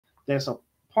there's a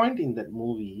point in that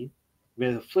movie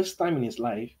where the first time in his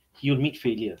life he will meet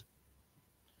failure.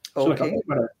 So we're Okay. talking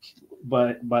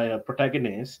about by a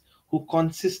protagonist who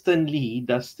consistently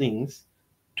does things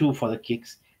for the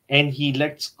kicks, and he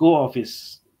lets go of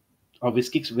his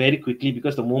kicks very quickly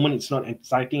because the moment it's not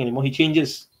exciting anymore, he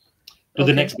changes to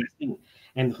the Okay. next best thing.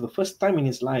 And for the first time in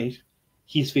his life,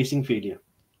 he's facing failure.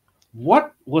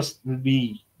 What will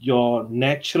be your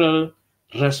natural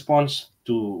response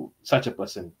to such a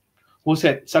person who's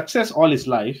had success all his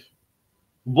life,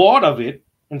 bored of it,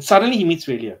 and suddenly he meets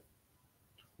failure?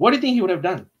 What do you think he would have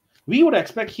done? We would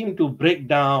expect him to break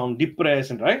down, depress,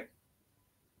 and right.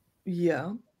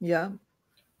 Yeah. Yeah.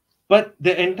 But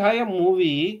the entire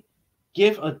movie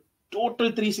gave a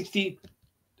total 360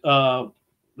 uh,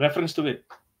 reference to it.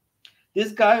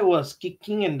 This guy was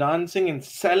kicking and dancing and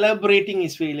celebrating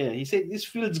his failure. He said, "This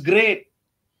feels great."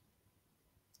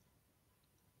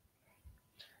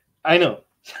 I know.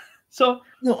 So,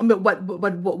 No, I mean,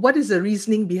 what is the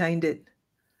reasoning behind it?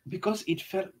 because it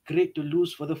felt great to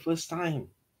lose for the first time.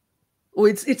 Oh,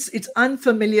 it's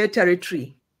unfamiliar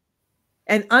territory.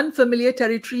 And unfamiliar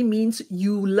territory means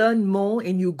you learn more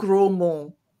and you grow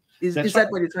more. Is That's right.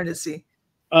 that what you're trying to say?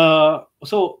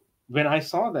 So when I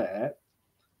saw that,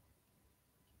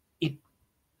 it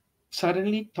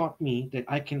suddenly taught me that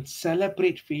I can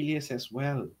celebrate failures as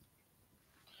well.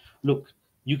 Look,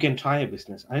 you can try a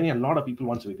business. I think a lot of people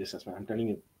want to be businessman. I'm telling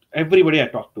you, everybody I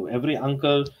talk to, every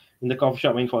uncle in the coffee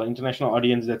shop, I mean, for international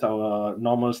audience, that's our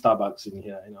normal Starbucks in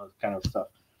here, kind of stuff.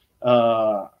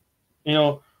 Uh, you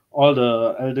know, all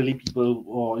the elderly people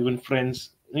or even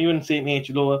friends, even same age,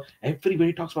 lower,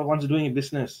 everybody talks about wants doing a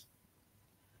business.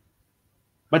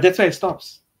 But that's where it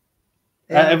stops.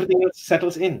 Yeah. Everything else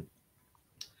settles in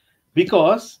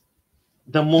because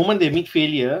the moment they meet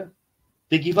failure,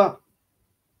 they give up.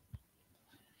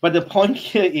 But the point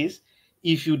here is,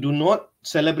 if you do not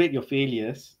celebrate your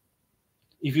failures,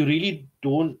 if you really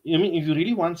don't, I mean, if you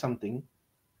really want something,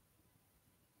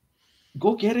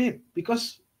 go get it.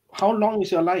 Because how long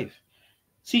is your life?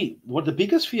 See, what the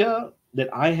biggest fear that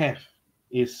I have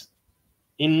is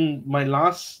in my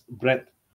last breath,